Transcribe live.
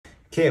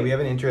Okay, we have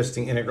an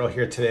interesting integral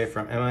here today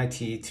from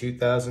MIT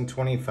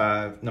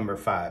 2025, number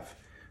 5.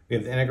 We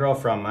have the integral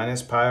from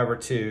minus pi over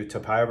 2 to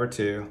pi over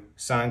 2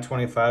 sine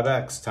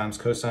 25x times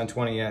cosine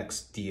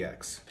 20x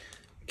dx.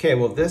 Okay,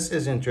 well this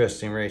is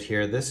interesting right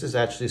here. This is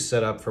actually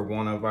set up for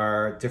one of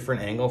our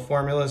different angle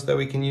formulas that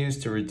we can use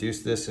to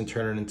reduce this and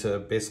turn it into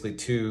basically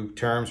two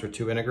terms or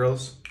two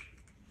integrals.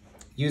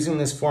 Using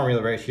this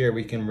formula right here,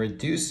 we can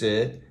reduce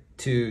it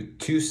to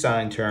two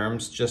sine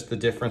terms, just the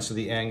difference of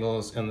the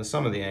angles and the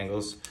sum of the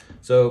angles.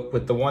 So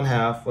with the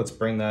 1/2, let's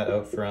bring that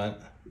out front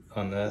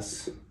on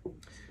this.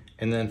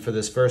 And then for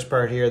this first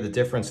part here, the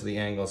difference of the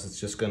angles,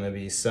 it's just going to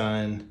be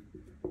sine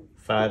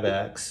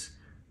 5x.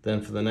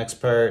 Then for the next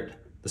part,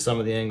 the sum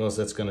of the angles,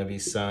 that's going to be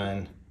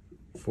sine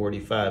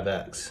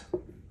 45x.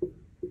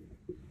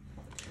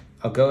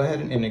 I'll go ahead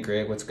and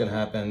integrate. What's going to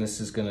happen,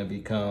 this is going to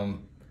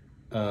become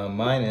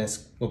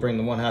minus, we'll bring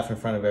the 1/2 in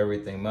front of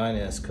everything,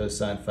 minus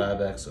cosine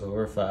 5x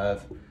over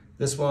 5.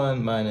 This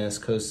one minus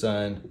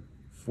cosine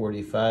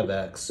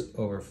 45x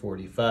over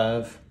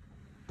 45.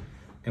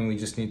 And we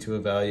just need to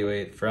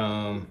evaluate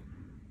from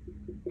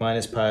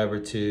minus pi over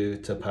 2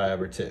 to pi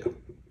over 2.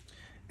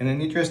 And an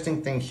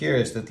interesting thing here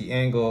is that the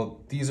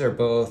angle, these are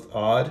both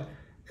odd.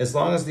 As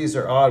long as these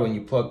are odd, when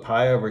you plug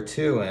pi over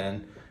 2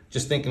 in,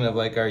 just thinking of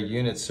like our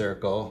unit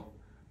circle,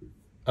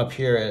 up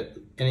here at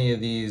any of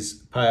these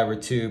pi over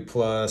 2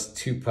 plus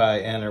 2 pi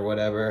n or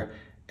whatever,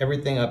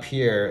 everything up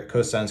here,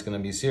 cosine is going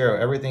to be 0.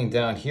 Everything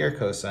down here,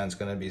 cosine is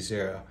going to be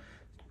 0.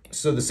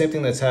 So the same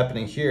thing that's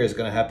happening here is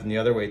going to happen the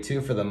other way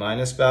too for the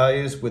minus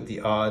values with the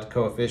odd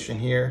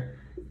coefficient here.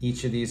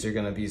 Each of these are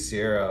going to be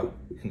 0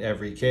 in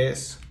every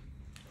case.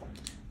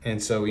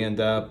 And so we end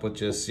up with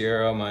just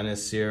 0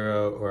 minus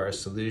 0, or our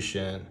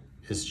solution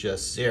is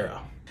just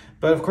 0.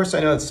 But of course I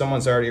know that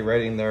someone's already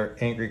writing their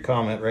angry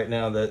comment right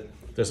now that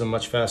there's a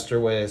much faster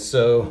way.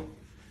 So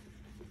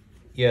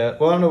yeah,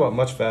 well, I don't know about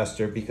much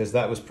faster because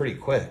that was pretty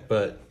quick,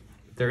 but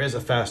there is a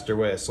faster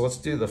way. So let's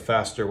do the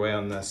faster way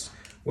on this.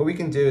 What we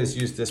can do is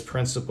use this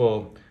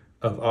principle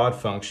of odd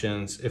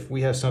functions. If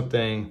we have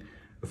something,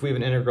 if we have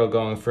an integral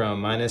going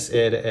from minus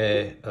a to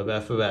a of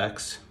f of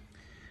x,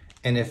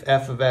 and if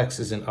f of x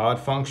is an odd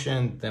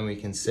function, then we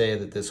can say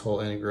that this whole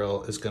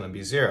integral is going to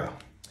be 0.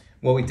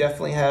 Well, we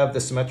definitely have the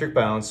symmetric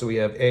bound, so we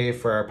have a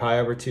for our pi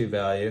over 2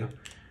 value.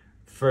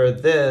 For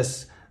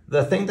this,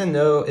 the thing to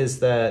know is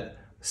that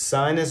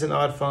sine is an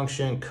odd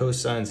function,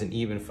 cosine is an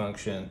even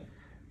function.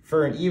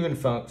 For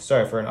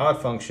an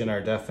odd function, our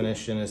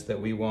definition is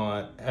that we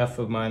want f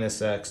of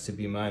minus x to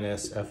be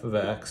minus f of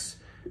x.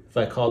 If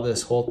I call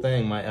this whole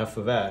thing my f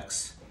of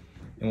x,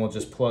 and we'll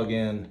just plug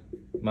in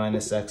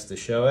minus x to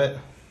show it.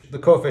 The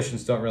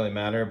coefficients don't really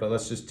matter, but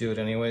let's just do it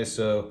anyway.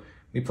 So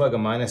we plug a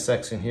minus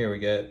x in here, we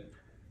get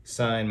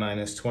sine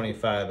minus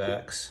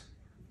 25x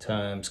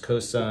times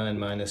cosine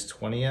minus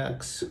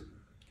 20x.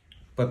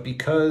 But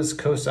because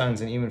cosine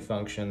is an even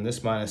function,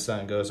 this minus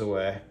sign goes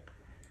away.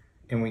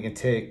 And we can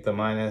take the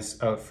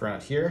minus out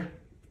front here.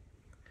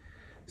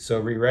 So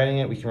rewriting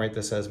it, we can write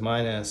this as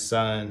minus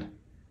sine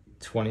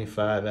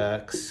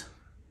 25x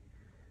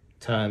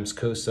times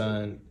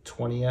cosine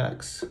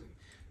 20x.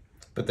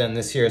 But then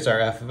this here is our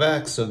f of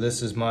x, so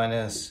this is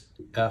minus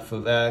f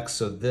of x,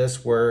 so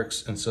this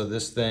works, and so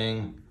this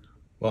thing,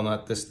 well,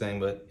 not this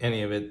thing, but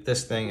any of it,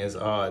 this thing is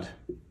odd.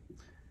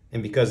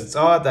 And because it's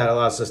odd, that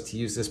allows us to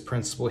use this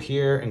principle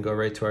here and go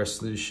right to our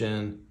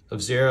solution of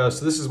 0.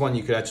 So this is one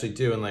you could actually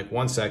do in like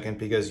 1 second,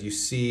 because you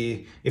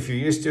see, if you're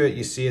used to it,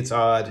 you see it's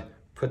odd,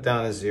 put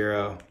down a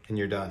 0, and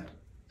you're done.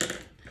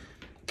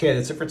 Okay,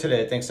 that's it for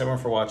today. Thanks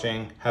everyone for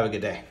watching. Have a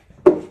good day.